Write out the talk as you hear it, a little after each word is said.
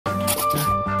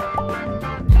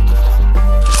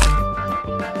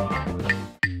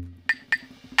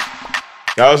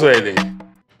was what I think.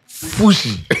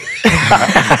 Fushi.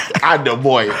 And the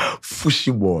boy.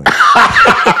 Fushi boy.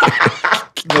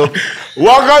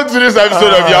 Welcome to this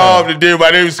episode of Y'all of the Day. My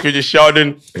name is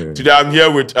Sheldon. Today I'm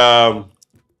here with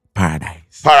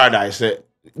Paradise. Paradise.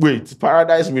 Wait,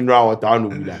 Paradise mineral water. I don't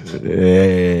know that.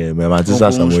 Yeah, man. This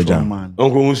is strong man.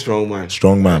 Uncle strong man.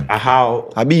 Strong man. How?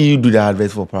 I mean, you do the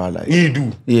advert for Paradise. You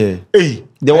do. Yeah. Hey.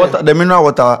 The water, the mineral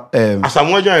water.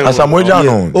 Asamoah.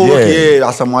 Asamoah. Oh, okay.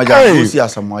 Asamoah. Hey. You see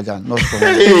Asamoah. Not strong.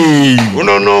 Hey. Oh,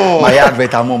 no. My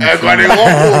advert, I'm on. Yes,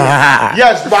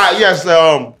 but yes.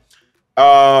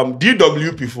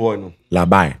 DWP for no.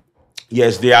 Labai.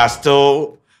 Yes, they are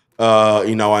still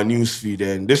in our news feed,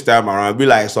 and this time around, be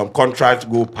like some contract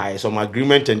go pie, some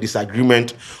agreement and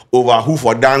disagreement over who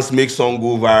for dance make song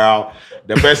go viral.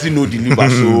 The person no deliver,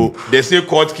 so they say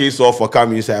court case off for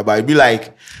coming inside, but it be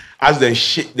like as they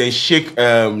shake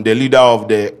the leader of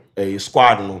the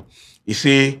squad, you know, he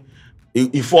say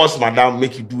he force madam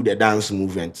make you do the dance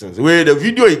movement. Where the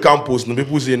video he can't post, no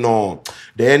people say no,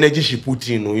 the energy she put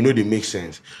in, you know, they make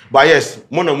sense. But yes,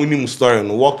 Mona Munim story,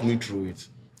 no, walk me through it.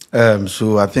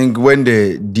 So I think when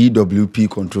the DWP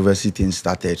controversy thing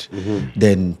started,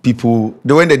 then people,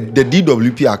 when the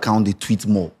DWP account, they tweet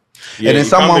more. Yeah, and then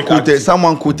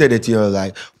someone quoted it here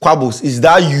like, Kwabos, is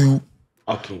that you?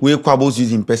 Okay. Where Kwabos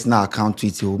using personal account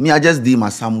tweet. Me, I just did my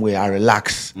somewhere, I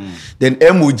relax. Then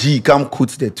MOG come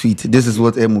quote the tweet. This is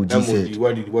what MOG said.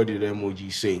 What did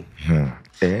MOG say?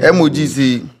 MOG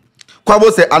say,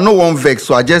 Kwabos said, I know one vex,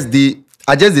 so I just did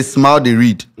smile, they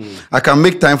read. I can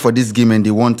make time for this game and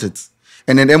they want it.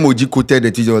 And then MOG quoted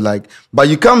the teacher like, but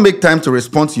you can't make time to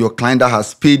respond to your client that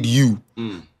has paid you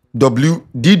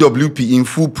DWP in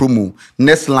full promo.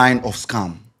 Next line of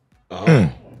scam.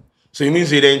 So you mean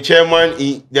say the chairman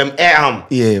them air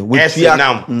yeah, with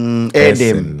SNM,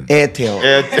 Airtel,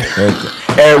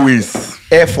 Airways,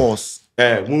 Air Force,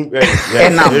 Airban.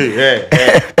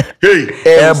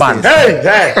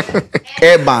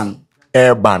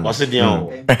 What's it down?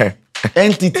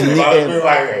 Entity.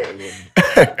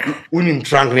 Unim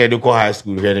trunk near the high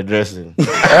school here the dressing.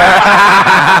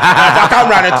 I can't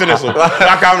run it to this one.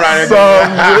 I can't run it.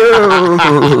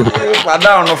 Far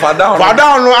down.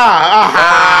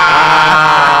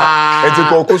 It's a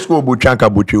cocoa school buchanka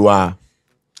butiwa.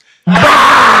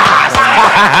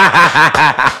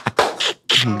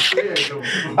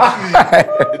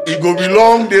 It go be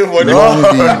long day for the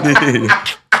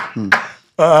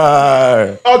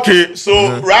Okay,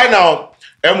 so right now,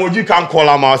 MOG can call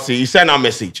him out, say he send a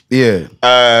message. Yeah.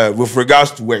 With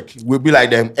regards to work, we'll be like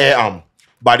them air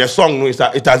but the song knows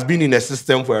that it has been in the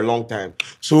system for a long time.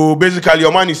 So basically,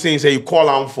 your man is saying, say you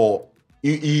call him for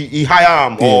he hire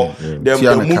him or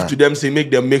they move to them, say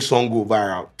make them make song go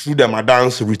viral through them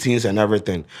dance routines and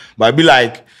everything. But it be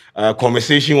like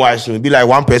conversation wise, it be like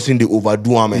one person they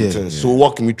overdo him and things. So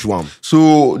walk me through him.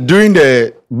 So during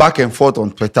the back and forth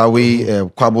on Twitter, we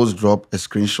Kwabos drop a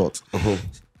screenshot.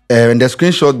 And the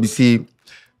screenshot we see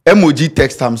MOG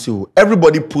text him so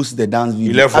everybody post the dance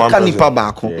video.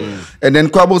 And then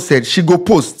Kwabos said she go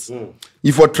post.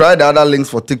 If I try the other links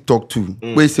for TikTok too,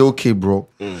 we say okay, bro.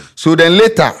 So then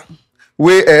later,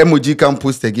 where MOG can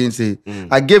post again, say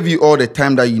I gave you all the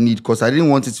time that you need because I didn't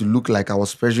want it to look like I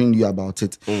was pressuring you about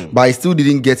it, but I still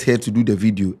didn't get here to do the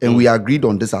video, and we agreed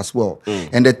on this as well.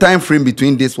 And the time frame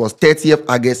between this was 30th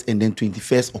August and then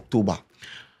 21st October.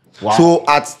 Wow. So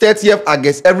at 30th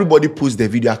August, everybody posts the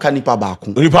video. Afronita.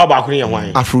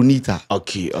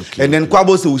 Okay. And then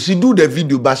Kwadwo said she do the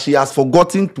video, but she has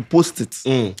forgotten to post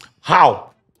it.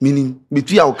 How? Meaning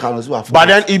between our cameras. But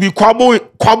then if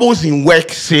Kwabos in work,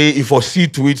 say if I see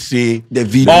to it, say the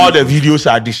video, all the videos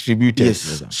are distributed.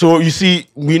 Yes. So you see,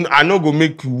 I not go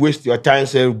make you waste your time,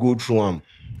 say go through them.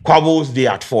 Kwabos day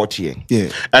at 40. Yeah.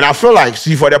 And I feel like,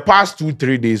 see, for the past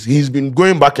 2-3 days, he's been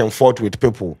going back and forth with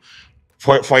people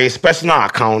for his personal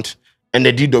account and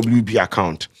the DWP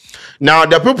account. Now,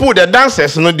 the people, the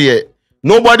dancers,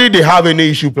 nobody they have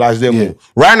any issue plus them. Yeah.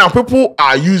 Right now, people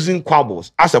are using Kwabos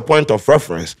as a point of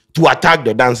reference to attack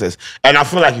the dancers. And I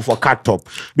feel like if for cut top.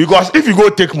 Because if you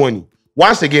go take money,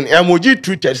 once again, MOG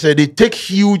tweeted, said they take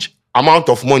huge amount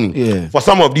of money for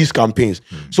some of these campaigns.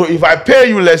 So if I pay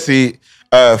you, let's say,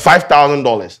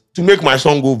 $5,000 to make my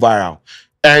song go viral,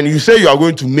 and you say you are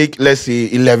going to make, let's say,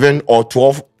 11 or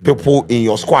 12 people in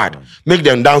your squad, make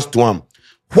them dance to them.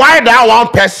 Why that one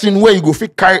person where you go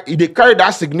carry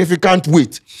that significant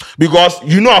weight? Because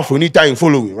you know Afronita in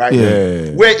following, right?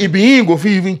 Yeah. Where it be in go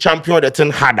even champion the thing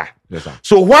harder. Yes,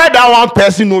 so why that one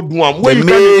person no do them?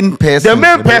 The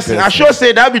main person. I sure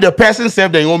say that be the person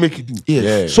self that you won't make it do. Yes.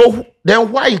 Yeah. So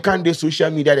then why you can't do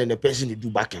social media and the person you do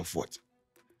back and forth?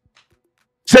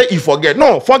 say he forget.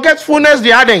 No, forgetfulness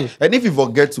the adding. And if you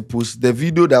forget to post the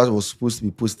video that was supposed to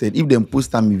be posted, if them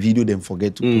post time video, then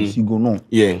forget to post, you go no.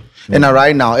 Yeah. And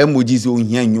right now, emojis on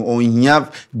here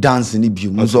dance in the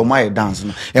view. So my dance.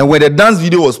 And when the dance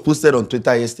video was posted on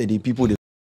Twitter yesterday, people they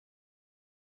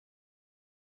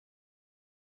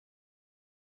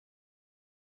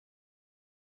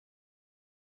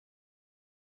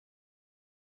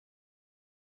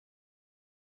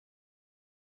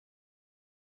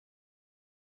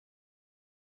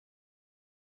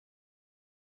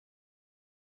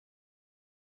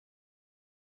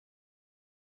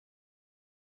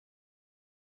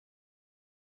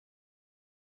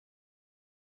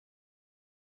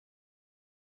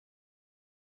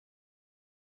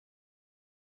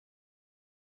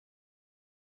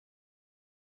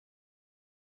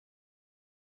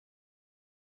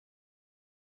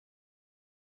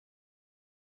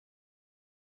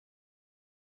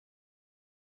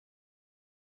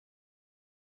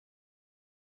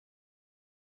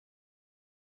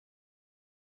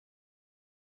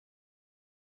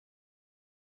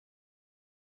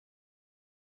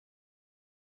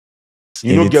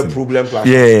You don't get problem.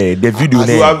 Yeah, the video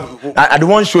name. I don't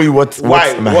want to show you what's Why?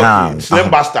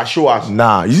 Slim Bastard, show us.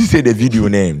 Nah, you say the video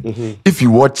name. If you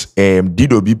watch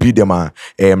DWP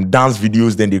them dance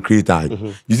videos, then they create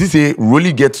you see say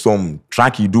really get some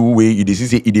track you do way you see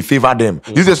say it favor them.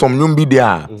 You see some numbi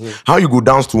there. How you go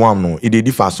dance to one no? It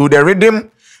differ. So the rhythm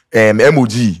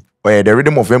MOG. The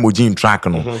rhythm of MOG in track,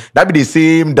 no. That be the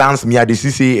same dance me. I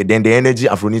see then the energy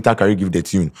Afronita carry give the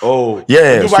tune. Oh,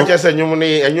 yeah. You So,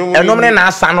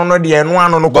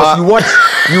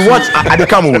 you watch at the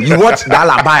camo, you watch the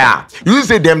Alabaya. You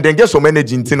say them then get some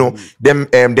energy, you know. Them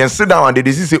then sit down and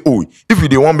they say, oh, if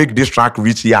they want make this track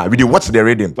reach here, we dey watch the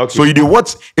rhythm. Okay. So you dey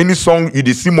watch any song, you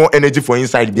dey see more energy for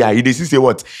inside there. You dey see say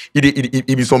what? It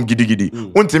be some giddy giddy.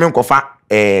 Untimen kofa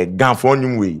gan for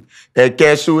new way.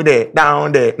 Kesho there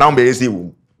down there now be say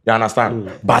you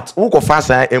understand. But who go fast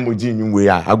MOG new way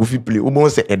I go fit play. Who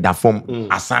won't say da form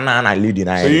asana na lady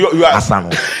na. So you are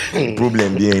asana.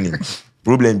 Problem be any.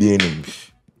 Problem be any.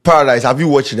 Paradise, have you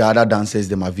watched the other dancers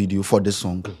them a video for this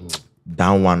song? That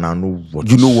one I know what.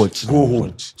 You know what? Go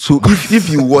watch. So if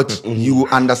you watch, you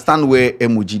understand where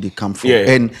MOG they come from. Yeah.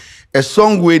 And a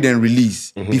song where then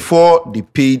release before they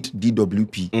paid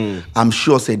DWP, I'm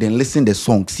sure say then listen the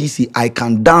song. See, I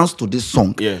can dance to this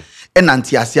song. Yeah. And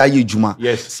Anti-Asia Juma.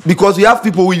 Yes. Because we have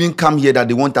people who even come here that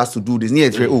they want us to do this.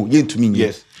 Oh, yeah, to me.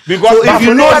 Yes. Because So if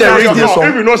you know the rhythm song,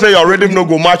 if you know say your rhythm no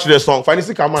go match the song,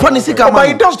 Fancy come on. But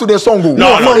he dance to the song. Go.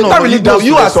 No,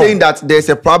 You are saying that there's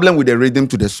a problem with the rhythm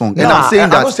to the song. And I'm saying I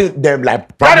that don't say them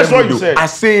like That is what problem you said. I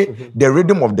say the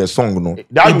rhythm of the song, no.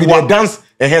 That It be one- the dance.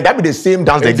 That be the same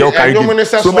dance the girl carried. you mean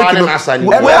say swallow and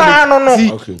asani.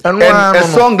 See, and a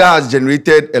song that has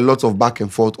generated a lot of back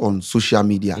and forth on social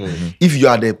media. If you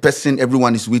are the person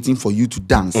everyone is waiting for you to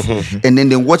dance, and then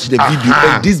they watch the video,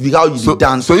 and this be how you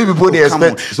dance. So you people they Come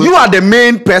on. expect. So You are the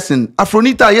main person.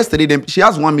 Afronita yesterday, she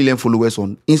has 1 million followers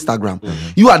on Instagram.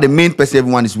 You are the main person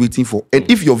everyone is waiting for. And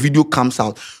if your video comes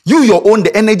out, your own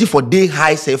the energy for day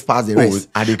high self pass the rest.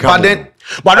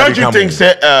 But don't you think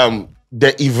say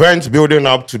the event building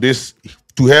up to this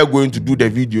to her going to do the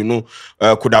video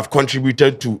could have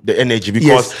contributed to the energy?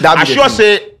 Because Yes, I sure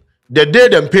say the day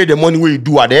them pay the money where you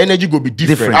do the energy go be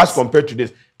different as compared to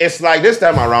this. It's like this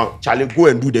time around, Charlie, go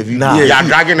and do the video. Nah. They Yeah, are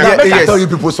dragging I them. tell you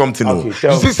people something. Okay, No.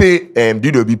 tell You see say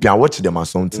DWP, I watch them or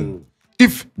something.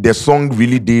 If the song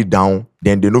really day down,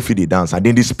 then they know fit they dance and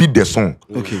then they speed the song.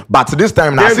 Okay. But this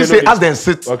time now, Then see they say know as them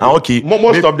sit, okay.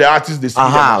 Most maybe- of the artists they see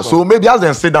them. So maybe as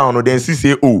them sit down or then see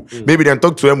say maybe then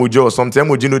talk to MOG or something.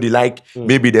 MOG know they like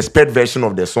maybe the sped version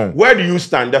of the song. Where do you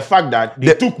stand? The fact that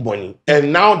they took money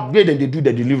and now they do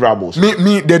the deliverables.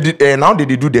 Now they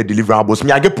do their deliverables.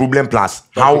 Me I get problem plus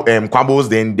how Kwabos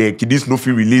then the kiddies no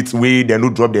feel relate way they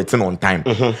no drop their thing on time.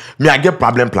 Me I get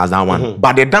problem plus that one.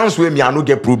 But the dance way me I no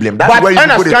get problem. That's But where you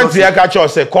people they understand talk to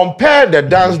say compare the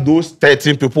dance those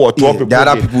 13 people or 12 people. the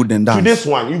other did people then to dance. this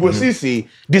one. You go see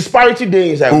disparity there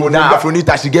inside. Oh, now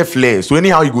Afronita she get flair. So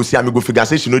anyhow you go see, I go figure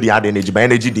say she know they had energy, but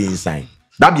energy they inside.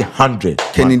 That be 100.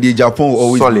 Kennedy Japan will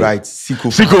always Solid. be right.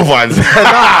 Sicko fans.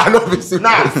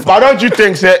 But don't you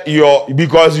think say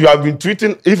because you have been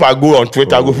tweeting? If I go on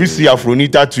Twitter, I go see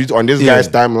Afronita tweet on this guy's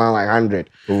timeline like 100.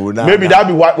 Oh, nah, Maybe that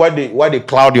be why they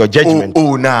cloud your judgment.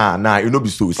 Nah, you know be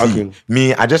so. See, Okay.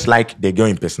 me, I just like the girl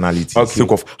in personality. Okay.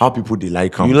 Sake of how people they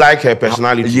like her. You like her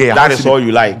personality. Yeah, that how is she all be-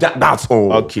 you like. That's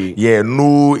all. Okay. Yeah,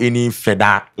 no any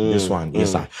feather. This one,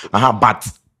 yes sir. But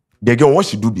the girl what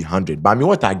she do be 100. But I mean,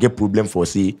 what I get problem for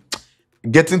say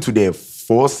getting to the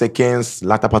 4 seconds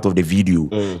latter part of the video.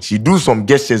 She do some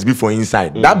gestures before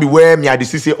inside. That be where me I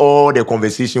see all the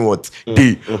conversation was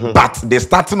day. But the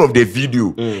starting of the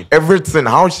video, everything,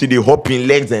 how she dey hop in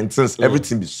legs and things,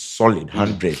 everything be solid,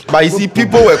 100. But you see,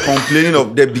 people were complaining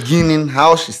of the beginning,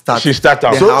 how she started. She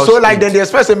started. So like then the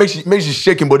express make she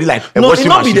shaking body like a no, washing it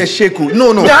not be machine. the shake.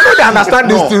 No. Yeah, I know they understand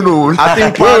this thing. No. I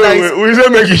think Wait, we say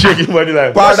make you shake your body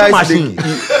like Washing Paradise, machine.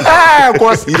 of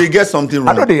course, he dey get something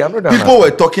wrong. I know that. People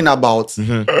were talking about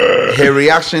her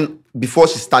reaction before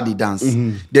she started dance.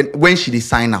 Then when she dey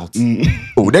sign out.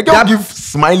 Oh, they can give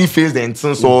smiley face and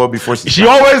things or before she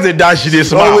always the dance, she dey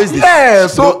smile. Always yeah,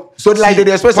 so like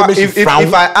they express make she frown.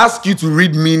 if I ask you to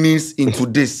read meanings into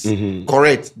this,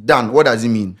 correct, Dan, what does it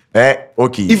mean?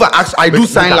 Okay. If I do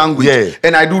sign language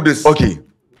and I do this. Okay.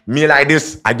 Me like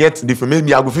this, I get different.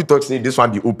 Maybe I go fit talk say this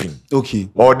one be open. Okay.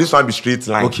 Or this one be straight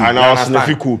line. Okay. And I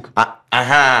sniffy cook.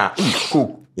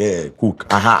 Cook. Yeah, cook.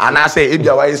 And I say, if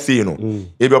you are say, you know,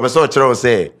 if your person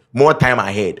say more time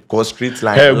ahead, cause straight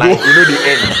line, Hey, like, you know the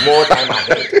end, more time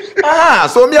ahead.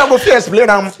 So me I go first explain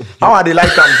them how are they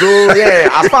like them. So yeah,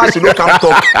 as far as you don't come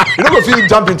talk, you don't go feel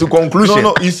jump into conclusion.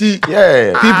 No, you see,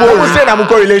 Yeah, people will say that I'm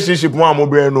call relationship one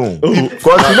more no,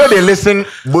 because you know they listen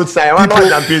both sides. One not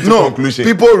jump into conclusion.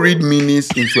 People read meanings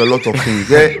into a lot of things.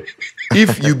 Yeah?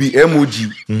 If you be MOG,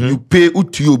 you pay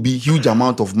UTOB huge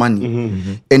amount of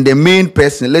money, and the main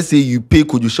person, let's say you pay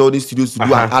Kwadwo Sheldon Studios to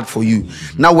do an ad for you.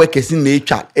 Now we're kissing the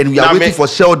chat, and we are waiting for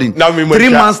Sheldon. 3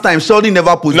 months time, Sheldon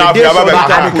never posted.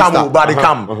 But they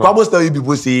come. Kwadwo tell you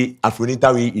people say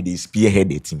Afronita way it is spearhead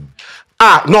the team.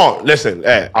 No, listen,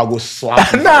 I go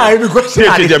slap. Nah, because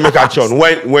Take them make action.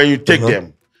 When you take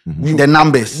them, the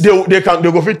numbers. they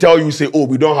go fit tell you say, oh,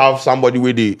 we don't have somebody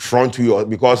where they front you or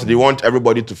because they want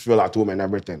everybody to feel at home and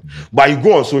everything. But you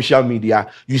go on social media,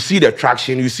 you see the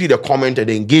traction, you see the comment and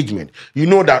the engagement. You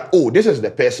know that, oh, this is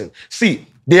the person. See,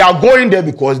 they are going there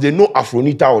because they know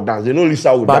Afronita will dance, they know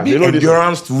Lisa will dance, they know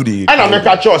endurance too. And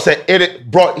America Church said,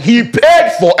 bro, he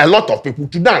paid for a lot of people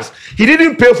to dance. He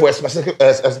didn't pay for a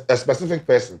specific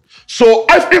person. So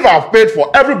if I've paid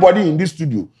for everybody in this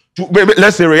studio to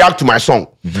let's say react to my song,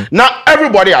 now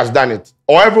everybody has done it,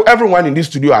 or everyone in this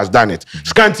studio has done it.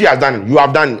 Scanty has done it. You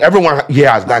have done it. Everyone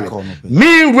here has done it.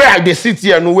 Me where they sit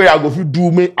here, no way I go feel do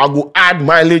me. I go add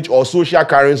mileage or social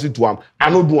currency to them. I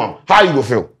no do them. How you go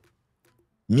feel?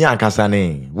 Me and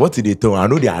Kasane, what did they tell? I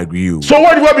know they agree. You. So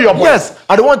what will be your point? Yes,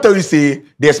 I don't want to tell you say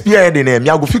the spearhead in them. Me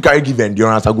I go feel carry give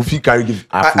endurance. I go feel carry give.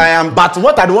 I am, but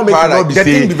what I don't want make you not be the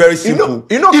say. thing be very simple.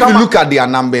 You know, if you look at their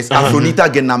numbers,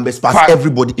 Afronita get numbers past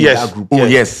everybody in that group. Oh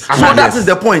yes. So that is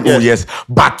the point. Oh yes.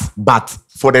 But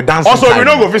for the dance. Also, we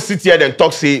don't go sit here and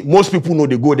talk. Say most people know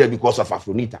they go there because of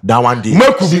Afronita. That one day.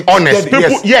 Make we be honest.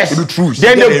 People, yes. Be true.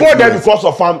 Then they go there because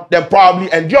of them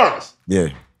probably endurance.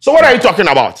 Yeah. So what are you talking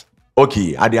about?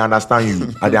 Okay, I dey understand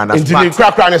you. I dey understand. Into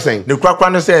the crack saying. The crack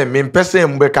say, me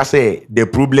person mbeka say the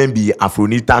problem be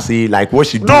Afronita say like what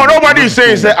she do. No, nobody is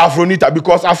saying say Afronita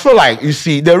because I feel like you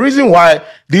see the reason why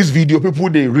this video people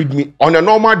they read me on a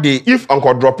normal day. If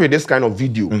Uncle drop it this kind of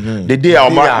video, the day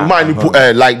our man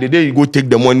like the day you go take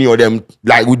the money or them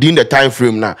like within the time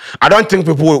frame now, I don't think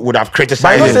people would have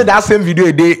criticized. But you say that same video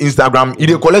a day Instagram, it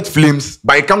dey collect flames.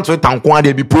 But it come to it and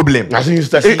there be problem. I see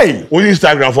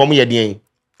Instagram for me again.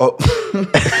 We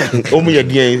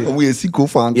Siko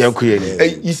fans. Yeah,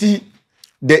 you see,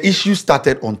 the issue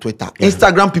started on Twitter.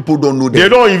 Instagram people don't know them. They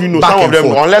don't even know some of them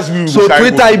unless we. So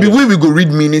Twitter, we go read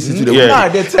meanings into the world.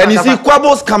 And you see,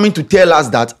 Kwadwo's coming to tell us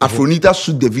that Afronita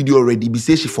shoot the video already. Be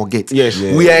say she forget. Yes,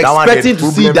 we are expecting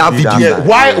to see that video.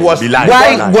 Why was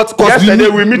what? Yesterday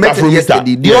we meet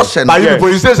Afronita. But you people,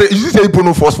 you say people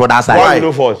no force for that side. Why you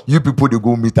no force? You people they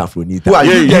go meet Afronita. Who are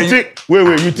you? You think?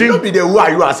 Wait. You think? Who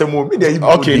are you? As a mom.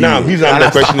 Okay, now here's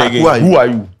another question again. Who are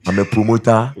you? I'm a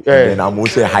promoter, and then I'm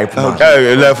also a hype man.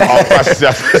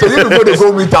 So you people they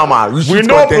go meet them. We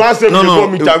know plans to go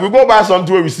meet them. We go buy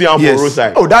something where we see them for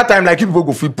roadside. Oh, that time like people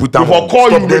go fit put them. Before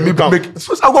call you, they come.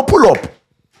 So I go pull up.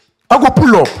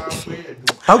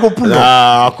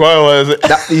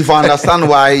 If I understand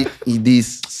why it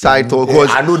is side talk, because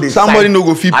somebody no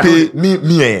go fit pay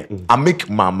me. I make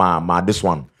my this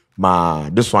one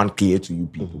clear to you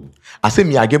people. I say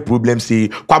me I get problem say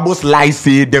Kwadwo's lie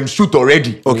say them shoot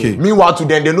already. Okay. Meanwhile to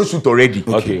them they no shoot already.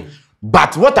 Okay.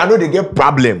 But what I know they get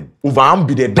problem over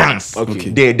be the dance. Okay.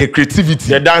 The creativity.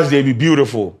 The dance they be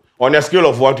beautiful. On a scale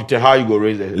of 1 to 10, how you go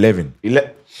raise it? 11.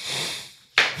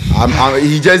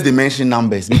 He just mentioned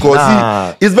numbers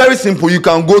because it's very simple. You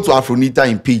can go to Afronita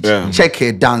in page, check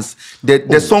her dance,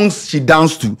 the songs she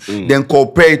danced to, then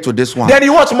compare it to this one. Then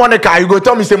you watch Monica, you go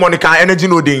tell me say Monica energy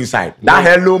no dey inside. That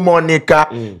hello Monica.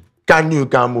 Can you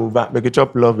come over? Make a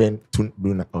chop love and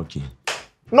do na. Okay.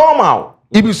 Normal.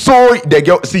 If you saw the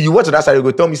girl, see you watch that side, you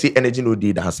go tell me say energy no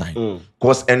did that side.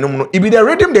 Cause and no, if be the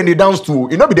rhythm, then they dance too.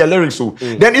 It not be the lyrics so.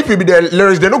 Then if it be the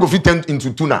lyrics, they no go fit turn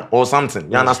into tuna or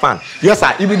something. You understand? Yes,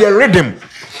 sir. If be the rhythm.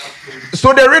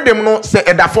 So the rhythm no say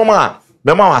that form.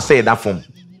 Mama was say that form.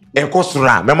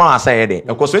 Enkosura. Mama was say there.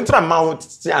 Because when mama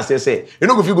say, you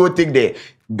know if you go take the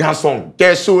gas song,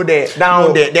 so there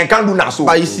down there, they can't do that so.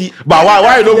 But you see, but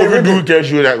why you don't go do cash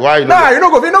show that? Why? Nah, you don't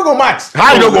go match.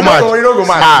 How you don't go match? You don't go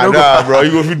match. Ah, nah, bro,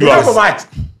 you go fit do. You don't go match.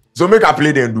 So make a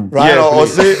play then do. right? Yeah, Or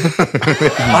say,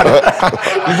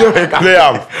 Play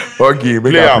am. Okay,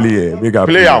 make Play a am. play. Make a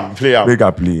Play am, play am. Make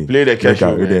a play. Play the cash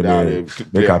show, Make a- man. make Play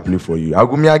Make a am. play for you.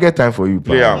 I get time for you.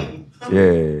 Play pa. am.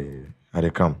 Yeah, I dey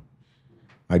come.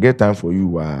 I get time for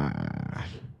you. I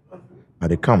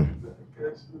dey come.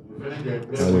 I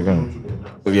dey come.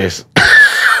 Yes.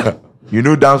 You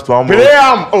know dance to Play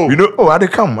am. Oh. You know. Oh, I dey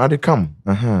come.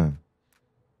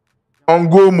 On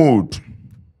go mode.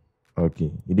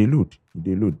 Okay, it dey load.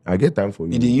 I get time for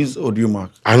you. they use audio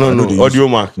mark. I don't know they know. Audio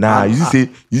mark. Nah, you say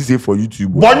for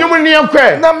YouTube. But you money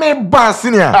kwe. Na me ba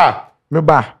senior. Ah. Me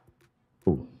ba.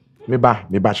 Oh. Me ba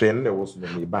shey na wo so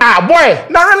me ba. Ah, boy.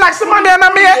 Na relax man there na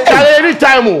me.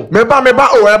 Anytime. Oh. Me ba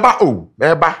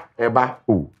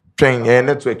oh. Train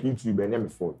network YouTube and me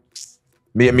for.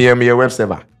 Me web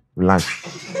server. Relax.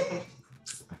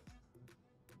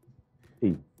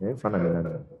 Hey, fana me na.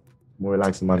 More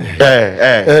relax man.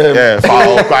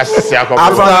 Foul class. After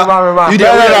You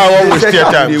don't know what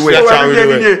we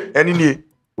time. Any day.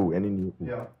 Oh, any day.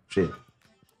 Share.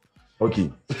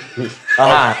 Okay.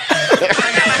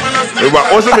 But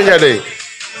also me here.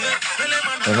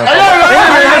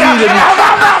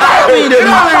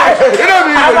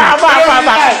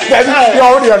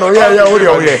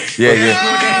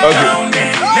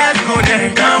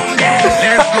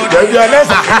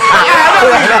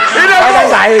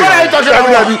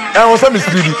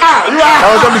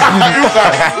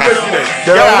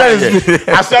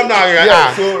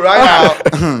 So right now,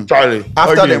 Charlie.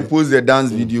 after them post the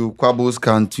dance video, Kwadwo's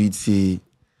can tweet say,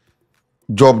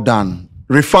 job done.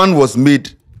 Refund was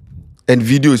made and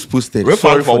video is posted. Refund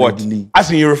Sorry for what? the delay.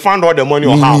 As in you refund all the money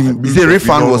or half. He say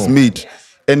refund was made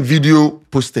and video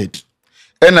posted.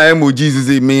 And MOG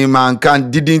say me man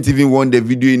didn't even want the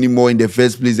video anymore in the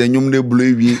first place. And you blow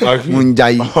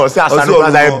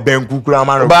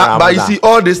But you see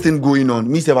all this thing going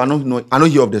on. Me say I don't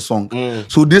hear of the song.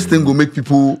 So this thing will make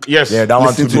people Yes. Yeah, that one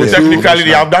listen too. to the Technically, they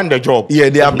have done the job. Yeah,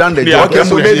 they have done the They job. have Okay,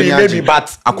 so done the maybe,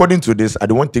 but according to this, I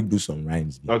don't want to do some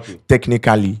rhymes. Okay.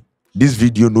 Technically, this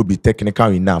video no be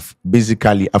technical enough.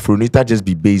 Basically, Afronita just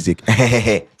be basic.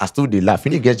 I still they laugh.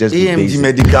 You guys just be AMG basic.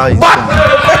 medical is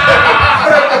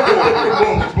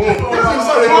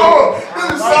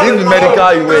this is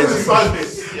medical US.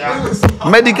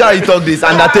 Medical you talk this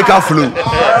Undertaker flow.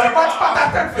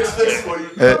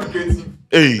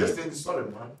 Hey.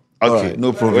 Okay, Alright,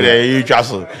 no problem. Okay, you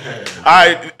castle.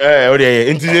 I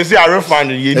okay. Until they say I refund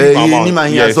you Ni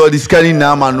man here so this scanning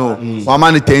now man no. One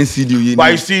man 10 CD.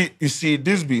 But you see,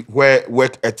 this be where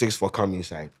work ethics for come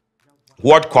inside.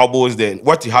 What Kwadwo's then?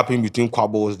 What happened between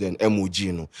Kwadwo's then MOG?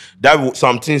 You know that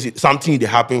something they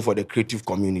happen for the creative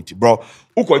community, bro.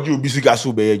 Who could you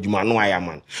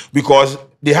man? Because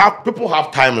people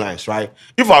have timelines, right?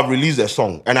 If I've released a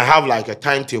song and I have like a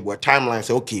timetable, a timeline,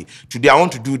 say okay, today I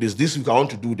want to do this week I want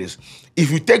to do this.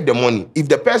 If you take the money, if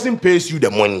the person pays you the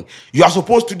money, you are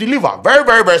supposed to deliver. Very,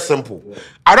 very, very simple. Yeah.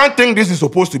 I don't think this is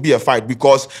supposed to be a fight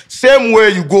because same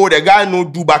way you go, the guy no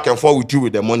do back and forth with you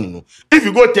with the money. No. If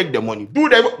you go take the money, do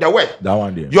the work. That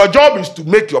one there. Your job is to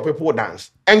make your people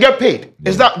dance and get paid.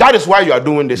 Yeah. That is why you are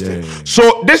doing this thing. Yeah.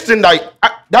 So this thing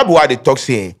that's why they talk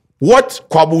saying what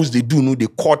Kwadwo's they do, no, they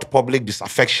court public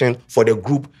disaffection for the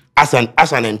group as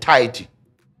an entirety.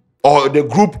 Or the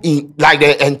group in like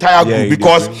the entire group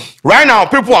because right now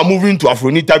people are moving to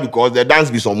Afronita because the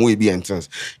dance be some way be and things.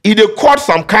 If they caught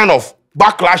some kind of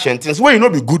backlash and things, well, you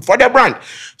know, be good for the brand.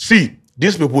 See,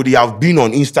 these people they have been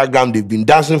on Instagram, they've been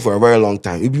dancing for a very long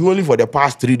time. It be only for the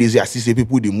past 3 days I see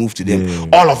people they move to them. Yeah.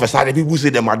 All of a sudden, people say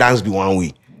them dance be one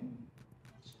way.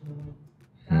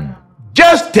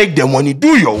 Just take the money,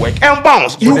 do your work, and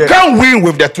bounce. You can't win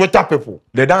with the Twitter people.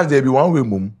 The dance they be one way,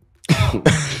 mum.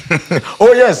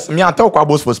 Oh yes, me I tell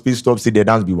Kwadwo's for space stop say the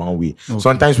dance be one way. Okay.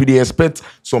 Sometimes we expect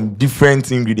some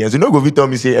different ingredients. You know, go tell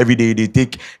me say every day they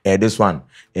take this one.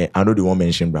 I know they won't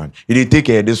mention brand. If they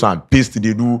take this one, paste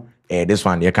they do this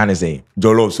one. They can't say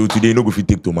jollof. So today no go fit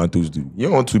take tomatoes do.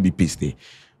 You want to be pasty,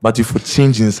 but if you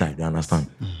change inside, you understand?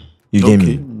 You get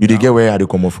me? You dey get where I dey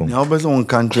come from. Yeah, always one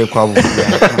country Kwadwo.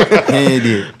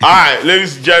 All right,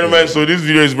 ladies and gentlemen. So this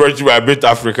video is brought to you by Beatz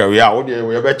Africa. We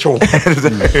are better.